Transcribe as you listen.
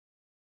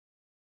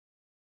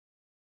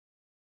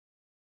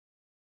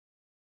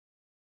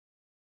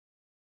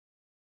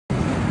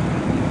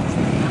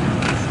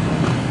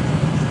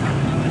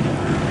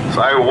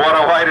So what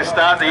a way to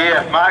start the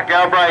year. Mark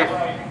Galbraith,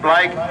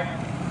 Blake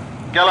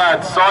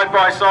Gillard, side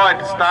by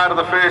side, start of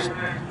the first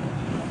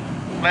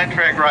flat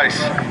track race.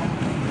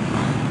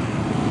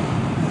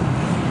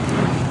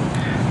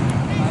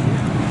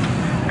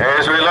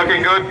 As we're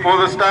looking good for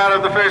the start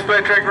of the first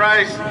flat track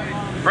race.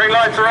 Green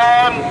lights are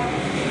on,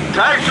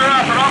 tapes are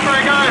up, and off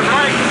they go.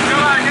 Blake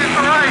Gillard gets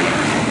the race.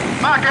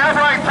 Mark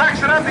Galbraith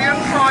takes it up the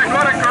inside.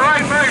 What a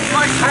great move.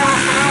 Blake pulled off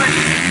the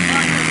race.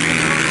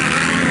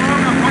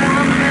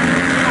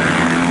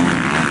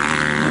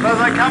 As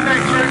they come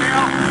back through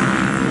now,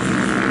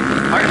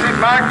 like I said,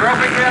 Mark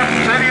dropping down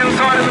to the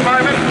inside at the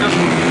moment, just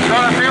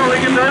trying to feel what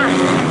he can do.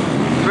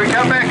 As we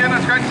come back in,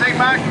 it's great to see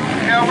Mark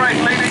Galbraith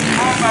leading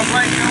from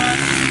Blake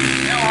Gillard.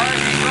 Now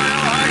Hogie,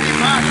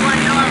 Mark, Blake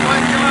Gillard,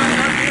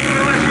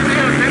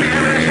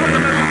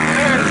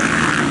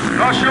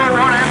 not sure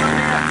what happened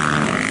there.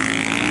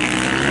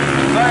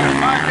 So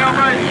Mark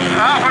Galbraith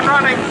half and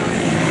running.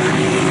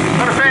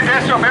 What a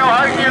fantastic job.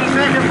 Hogie in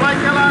second,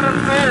 Blake Gillard in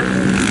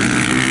third.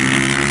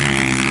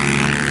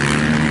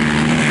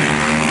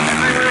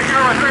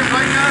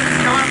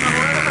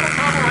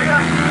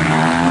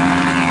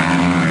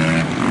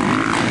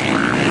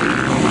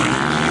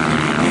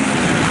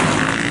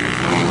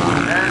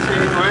 As we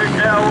work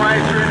our way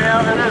through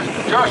now, it is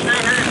Josh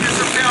Neehus gets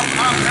himself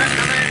up back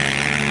to that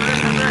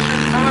first position,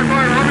 followed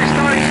by Robbie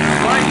Stokes,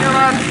 Blake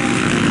Gillard.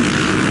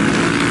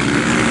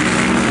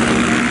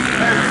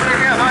 As we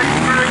work our way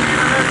through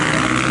again,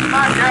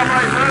 Mark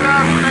Galbraith put it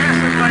up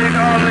massively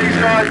on these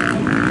guys,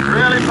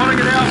 really pulling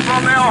it out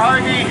from Al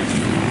Hogie.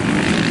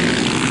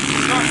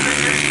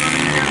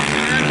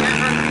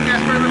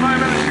 Jasper at the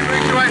moment, as she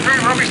works her way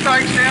through. Robbie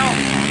Stokes now.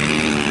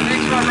 The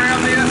next one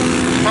round there,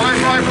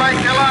 followed by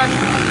Blake Gillard.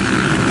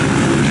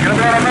 Going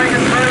to be able to make it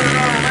through.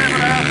 Another lap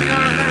and a half to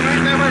go. They make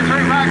their way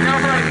through. Mark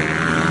Galbraith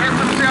gets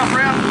himself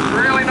round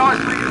really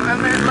nicely in that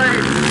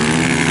lead.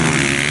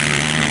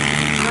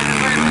 Second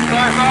best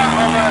so far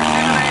of a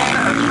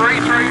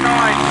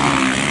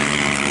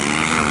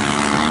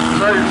 17.339.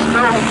 So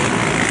still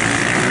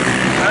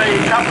a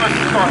couple of,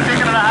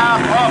 second and a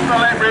half off the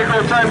lap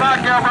record. So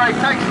Mark Galbraith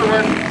takes the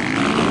win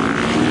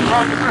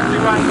from the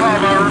 51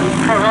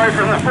 away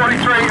from the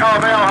 43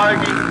 of Al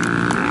Hogie.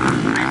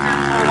 The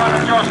 71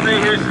 of Josh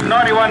Neehus,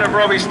 91 of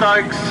Robbie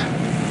Stokes.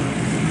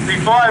 The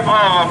 5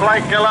 of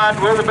Blake Gillard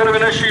with a bit of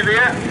an issue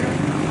there.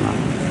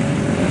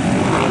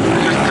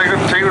 Just to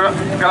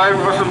get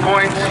over for some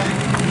points.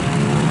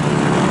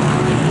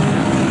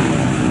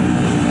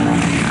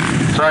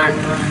 So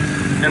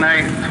in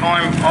a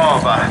time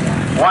of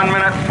 1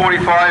 minute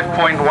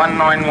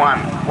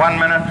 45.191. 1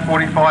 minute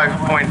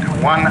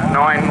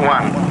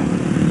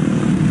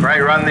 45.191.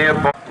 Great run there.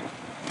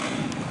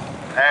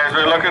 As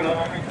we're looking,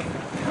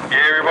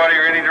 everybody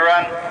ready to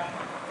run?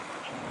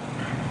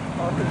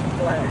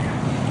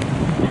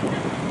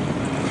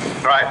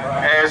 Right,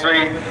 as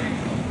we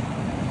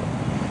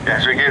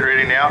get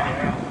ready now.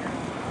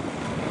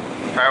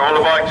 So all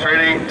the bikes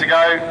ready to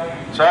go.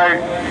 So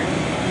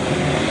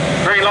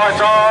green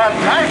lights on,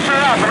 tapes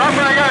are up, and off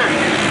they go.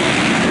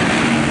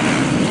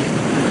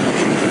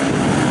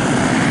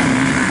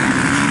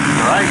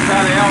 Great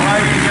start, Al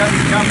Hogie just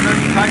comes in,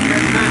 takes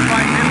that first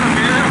place in the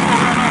beautiful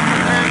run off the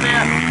turn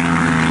there.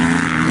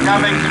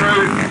 Coming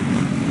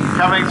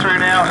through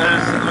now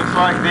is, looks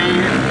like the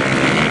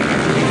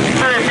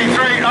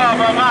 33 of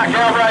Mark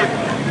Galbraith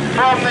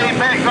from the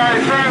back row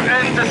through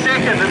into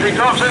second as he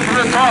drops into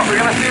the top. We're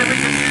going to see if he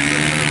can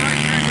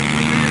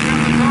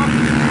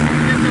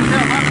get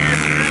himself up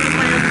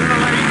into the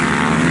lead.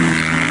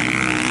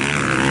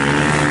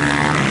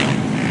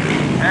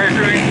 As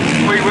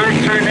we work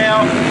through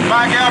now,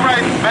 Mark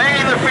Galbraith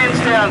banging the fence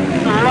down,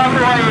 love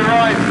the way he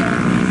rides.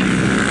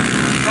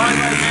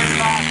 Sideways and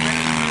fast,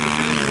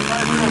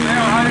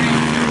 Al Hogie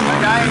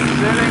again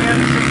serving in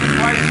second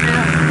place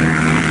here.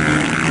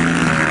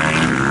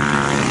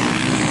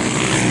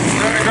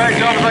 Doing a great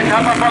job as they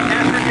come up on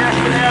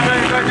Jasper now,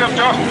 doing a great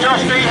job.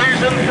 Josh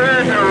Neehus in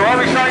third,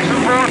 Robbie Stokes in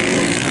fourth,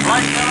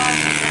 Blake Gillard.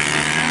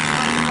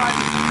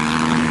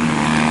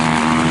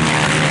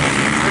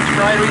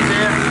 Brady's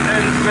there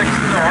in sixth,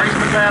 Reese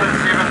McLeod in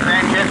seventh,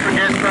 and Jasper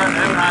in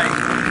eighth.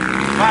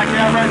 Mark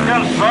Galbraith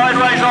comes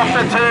sideways off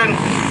the turn.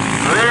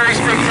 Very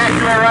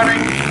spectacular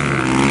running.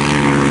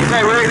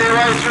 They work their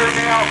way through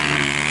now.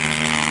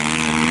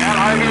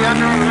 Al Hogie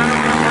under a little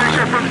bit of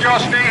pressure from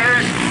Josh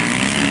Neehus.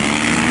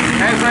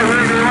 As they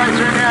work their way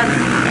through now.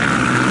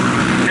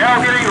 Now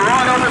getting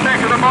right on the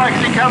back of the bike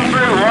as he comes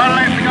through. 1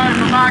 lap to go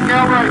for Mark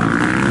Galbraith.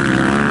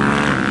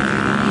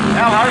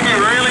 Al Hogie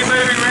really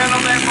moving around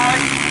on that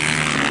bike.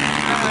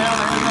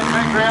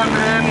 Background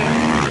in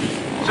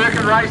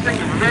circuit racing,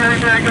 very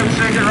good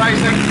circuit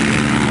racing.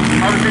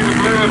 Obviously the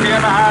blue of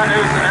Yamaha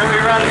is who we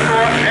run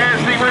for as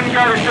the win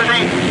goes to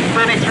the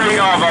 33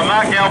 of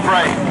Mark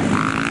Galbraith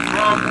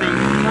from the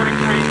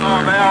 43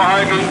 of Al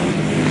Hogie,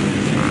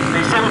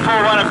 the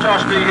 741 of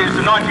Josh Neehus,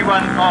 the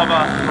 91 of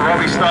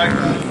Robbie Stokes,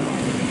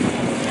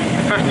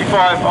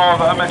 55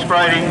 of Mitch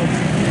Brady,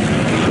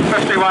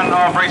 51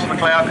 of Reese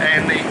McLeod,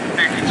 and the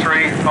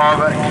 33 of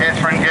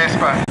Catherine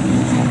Jasper.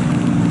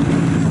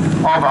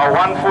 of a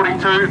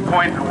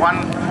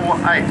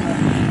 142.148.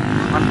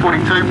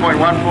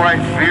 142.148,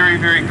 very,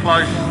 very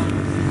close.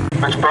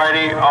 Mitch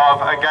Brady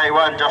of gate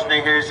 1, Josh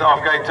Hughes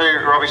of gate 2,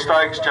 Robbie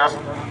Stokes just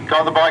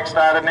got the bike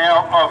started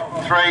now of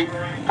 3,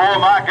 4,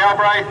 Mark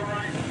Galbraith.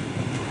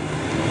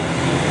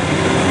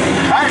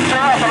 Hey, two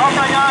up and off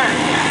they go.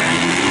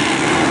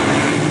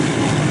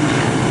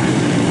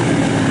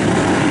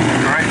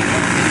 Great.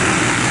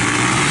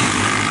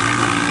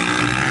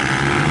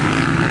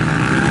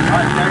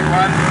 Right, gate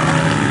 1.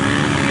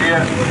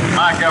 Yeah,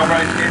 Mark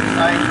Galbraith gets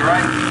a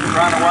great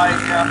run away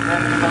out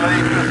into the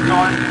lead this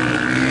time.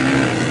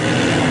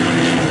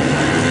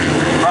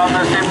 From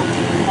the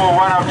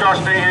 741 of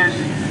Josh Hughes.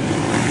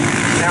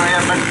 Now we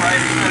have Mitch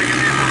Brady sitting in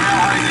there from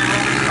now on.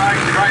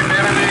 Great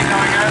battle there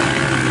coming in.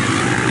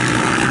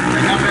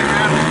 They come back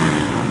around.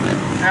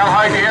 Al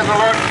Hogan has a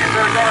look. He's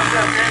got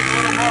himself a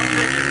little box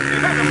there. He's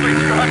got a big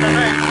stripe on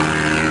that.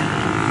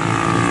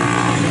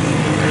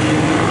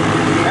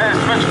 As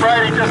Mitch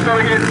Brady just got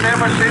to get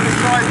sandwiched in the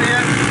side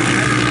there.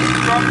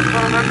 Stop,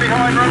 put him in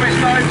behind Robbie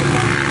Stokes.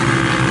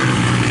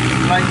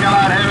 Blake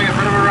Gallard having a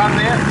bit of a run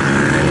there.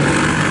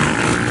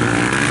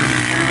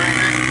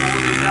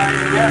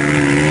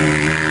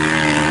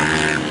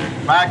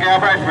 Mark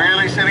Galbraith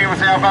really setting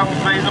himself up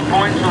for season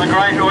points for the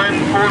great win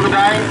for the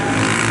day.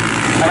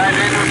 I don't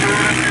think we're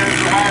doing it as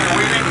the way of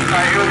winning, so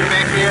he'll be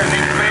back here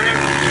next meeting.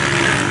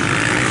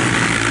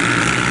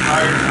 So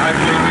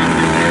hopefully we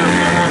can get a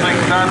few more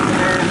things done.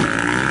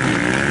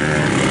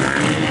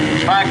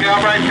 Mark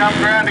Galbraith comes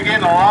round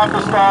again, like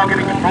the style,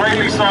 getting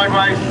completely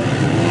sideways.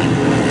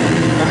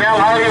 There's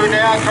Al Hogan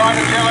now trying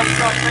to challenge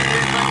something,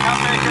 he's going to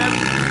come back in.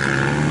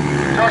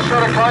 Josh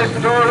sort of closed the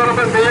door a little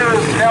bit there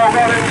as Al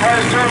got in close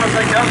to him as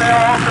they come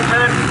now off the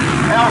turn.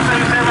 Al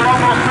seems to have a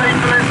lot more speed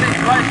for that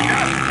second place.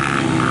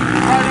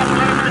 Right up a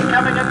little bit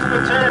coming into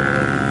the turn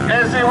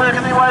as they're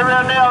working their way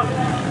around now.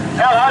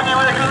 Al Hogan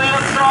working the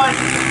inside.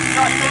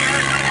 Josh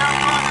working the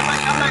outside as they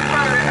come back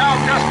through. Al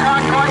just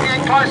can't quite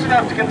get close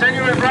enough to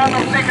continue his run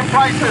on second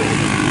places.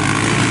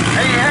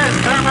 He has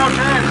 2 more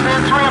turns,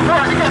 then 3 or 4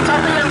 as he gets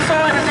up the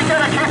inside. Is he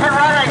going to keep it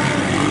running?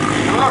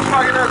 It looks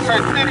like it is, so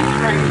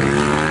 33.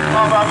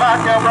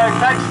 Mark Galbraith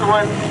takes the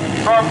win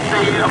from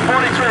the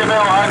 43 of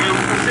Al Hogan,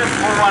 the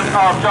 741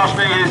 of Josh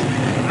Hughes,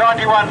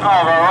 91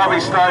 of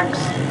Robbie Stokes,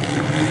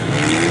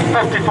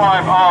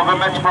 55 of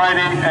Mitch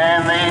Brady,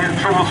 and the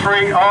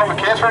 333 of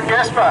Catherine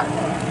Gasper.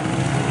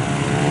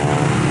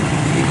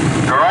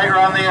 Great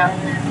run there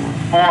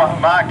for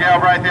Mark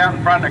Galbraith out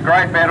in front, a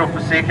great battle for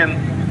second.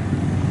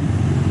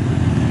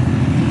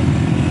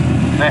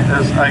 That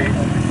is a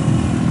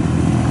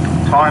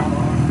time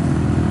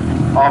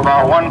of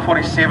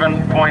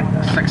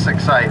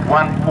 147.668.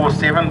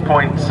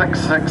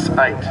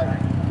 147.668.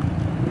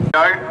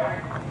 Go.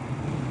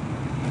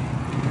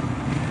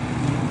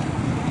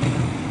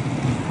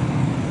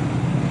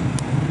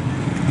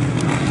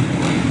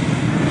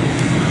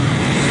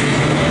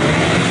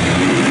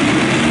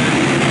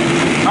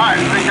 Right,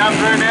 they come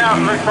through now.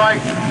 It looks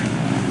like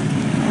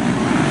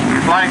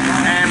Blake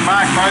and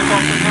Mark both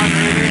off the front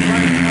here.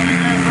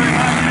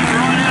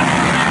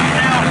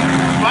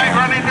 Blake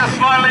running just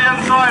slightly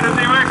inside as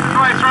he works his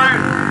way through.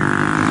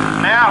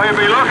 Now he'll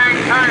be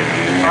looking to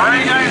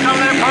regain some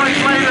of that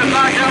points lead as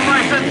Mark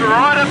Galbraith sits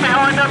right up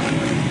behind him.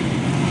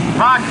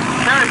 Mark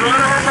carries a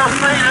little bit more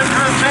speed into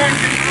the turn.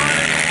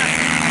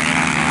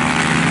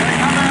 They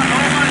come out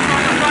almost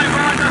on the same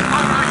line, just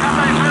they come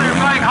back through.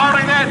 Blake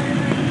holding that.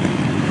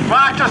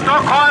 Mark just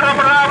not quite up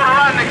and able to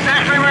run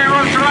exactly where he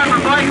wants to run, but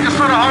Blake just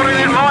sort of holding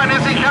that line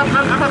as he comes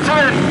into the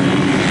turn.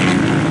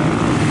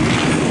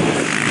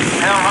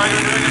 Al Hogan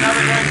doing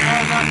another great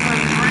call up to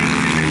the three.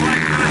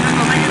 Blake's going to have,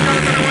 I think he's got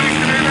a bit of work to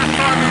do this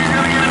time, but he's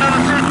going to get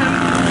another second.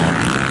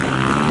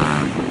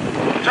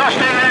 Josh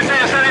Hughes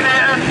there sitting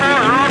there in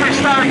fourth, Robbie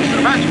Stokes,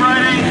 Mitch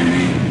Brady,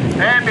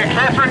 and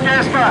Catherine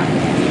Gasper.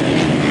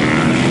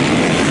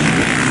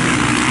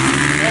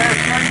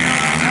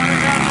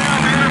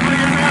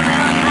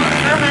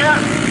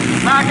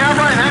 Mark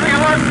Galbraith having a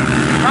look.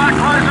 Mark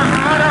closes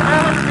right up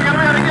on him. He's going to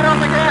be able to get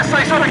on the gas.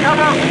 They sort of come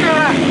off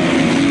together.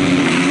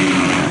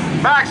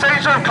 Mark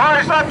seems to have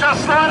closed up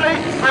just slightly.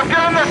 We've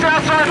given this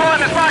outside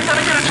line. Is Mark going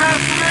to get a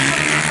chance to make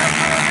it?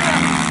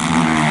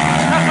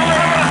 That's a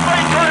little bit of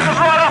speed.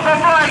 Closes right off on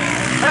Blake.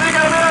 Is he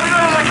going to be able to do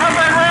it as they come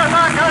back round?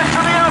 Mark goes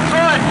to the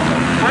outside.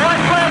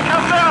 White flag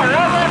comes down. 1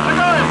 left to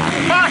go.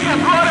 Mark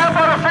is right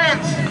up on the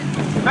fence.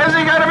 Is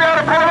he going to be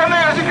able to pull in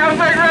there as he comes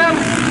back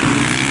round?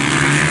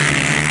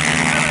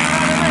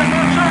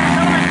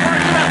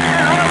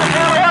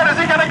 Is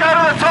he going to go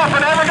to the top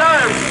and have a go?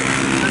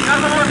 It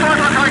doesn't look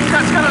like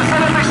that's going to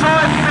sit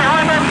beside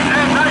behind him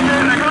and take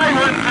a great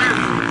win to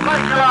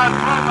Blake Gallard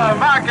from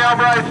Mark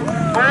Galbraith.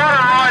 What a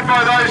ride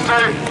by those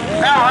two.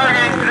 Al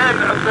Hogan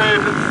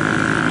and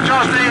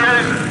Josh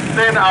Hughes,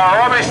 then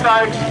Robbie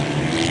Stokes,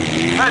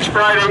 Mitch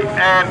Brady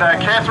and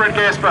Catherine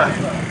Gasper.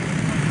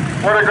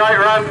 What a great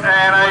run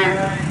and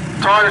a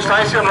time to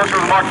Stacey. I'm not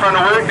sure if the microphone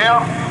will work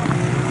now.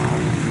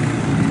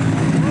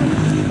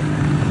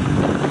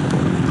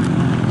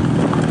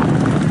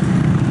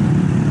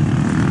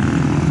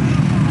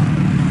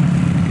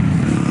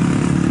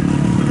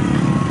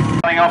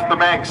 running off the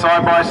back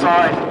side by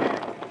side.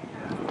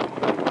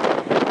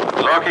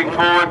 Looking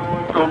forward,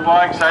 good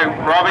bike. So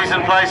Robbie's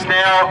in place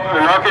now,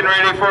 looking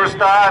ready for a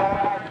start.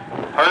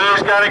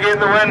 Who's going to get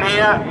the win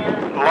here?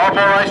 A lot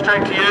more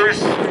racetrack to use.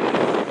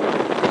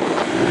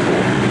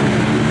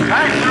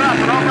 Takes her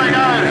up and off they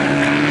go.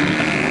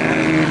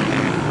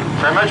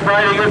 So Mitch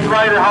Brady gets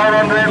way to hold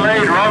on to that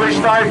lead. Robbie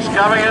Stokes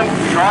coming in,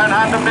 try and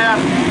hunt him down.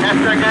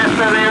 After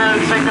Gasper there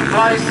in second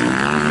place.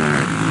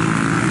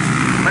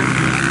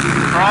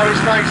 Robbie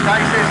Stokes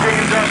takes that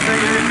second. Josh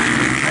Stevens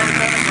has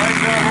done a great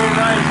job all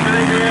day. He's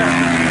getting there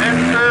in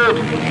third.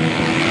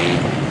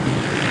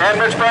 Can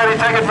Mitch Brady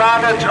take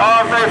advantage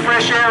of the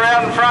fresh air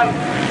out in front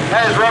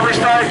as Robbie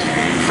Stokes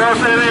still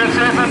there in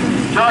seventh.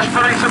 Josh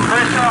putting some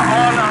pressure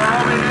on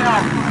Robbie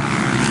now.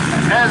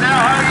 As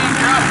our Hoagie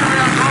comes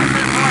around, drops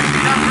that bike,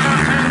 comes around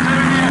turn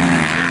two here.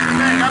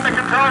 Back under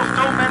control,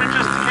 still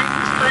manages to keep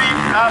the speed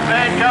up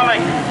and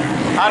coming.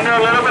 Under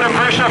a little bit of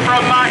pressure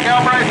from Mark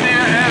Albright there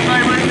as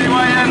they work their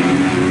way in.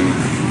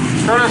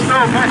 So there's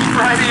still Mitch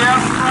Brady out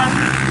in front.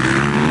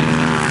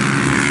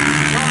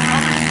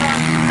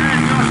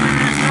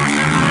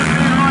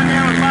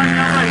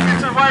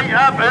 Gets his way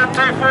up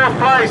into fourth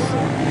place.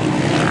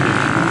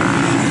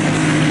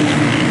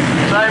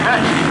 So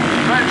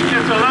Mitch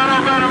gets a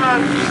little bit of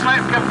a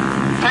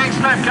tank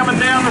slap coming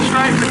down the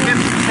straight and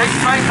keeps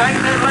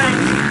maintaining that lead.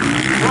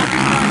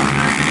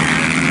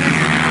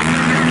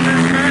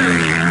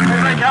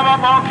 As they come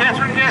up on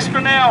Catherine Gasper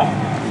now.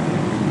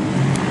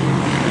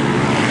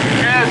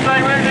 As they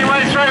work their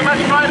way through,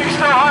 Mitch Brady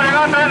still holding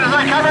on to it as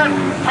they come in.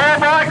 Four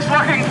bikes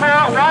looking for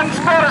one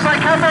spot as they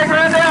come back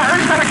around now.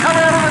 Who's going to come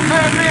out of the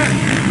turn there?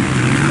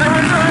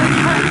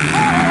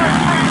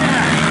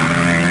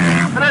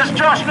 It is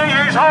Josh Nee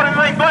who's holding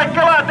the lead. Blake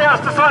Gillard now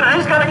has decided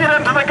he's going to get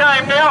into the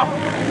game now.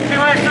 He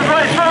works his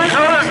way through.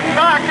 So it is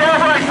Mark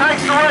Albright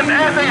takes the win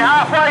at the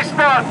halfway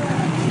spot.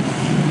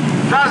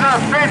 Does a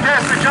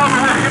fantastic job of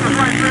working his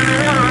way through the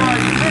order.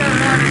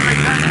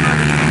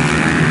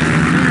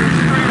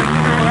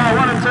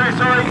 One and two,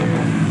 sorry.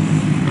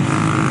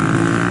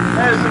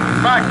 As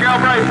Mark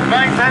Galbraith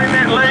maintaining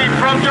that lead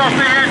from Josh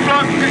Beer's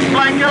block.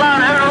 Blake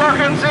Gillard having a look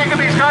in second.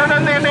 He's got it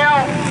in there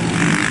now.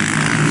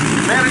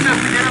 Manages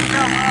to get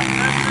himself up.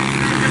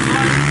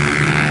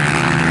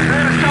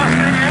 There's Josh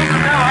Beer.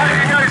 Now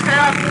Hogan goes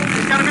down.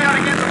 He's going to be able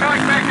to get the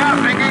bike back up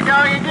and get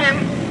going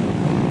again.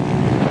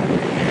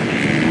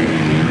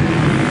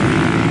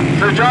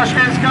 So Josh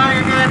gets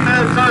going again.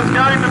 So it's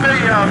going to be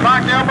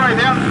Mark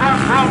Galbraith out in front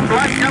from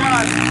Blake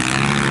Gillard.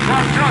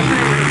 From Josh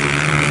Beer.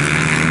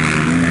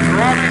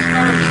 Robbie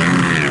Stokes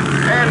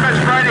and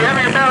Mitch Brady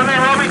having a battle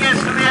there. Robbie gets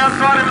to the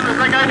outside of it as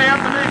they go down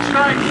the next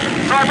straight.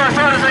 Side by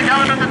side as they go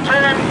into the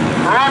turn.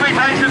 Robbie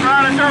takes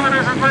advantage of it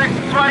as it works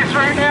its way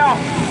through now.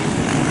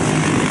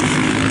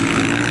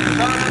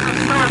 So this is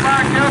still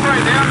Mark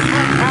Galbraith down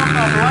from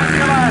Blake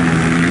Gillard.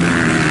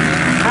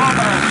 From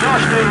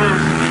Josh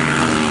Beavers.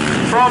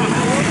 From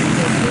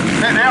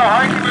now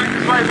Hoagie moves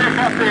his way back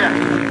up there.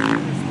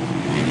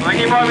 I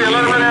think he might be a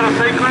little bit out of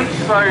sequence,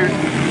 so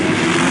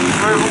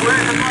we'll work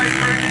his way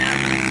through now.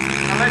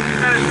 Unless he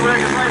managed to work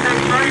his way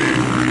back through.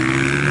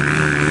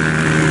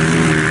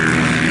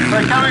 So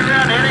coming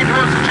round, heading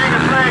towards the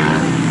checkered flag.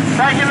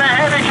 Taking the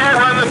handicap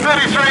with the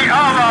 33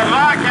 of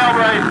Mark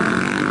Galbraith.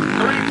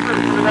 Leads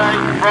today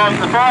from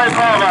the 5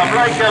 of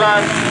Blake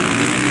Gillard.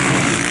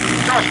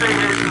 Josh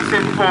Beavers in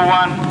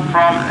 741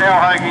 from Al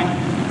Hoagie.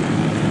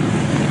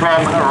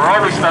 From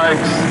Robbie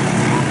Stokes,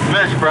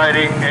 Mitch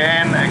Brady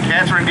and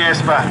Catherine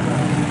Gasper.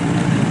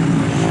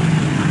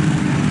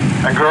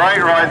 A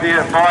great ride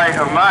there by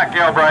Mark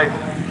Galbraith.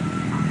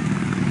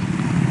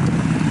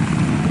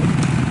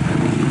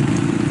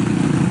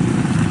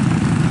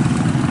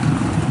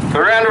 A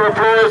round of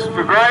applause for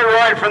a great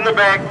ride from the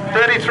back,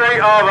 33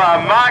 of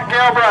Mark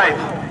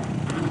Galbraith.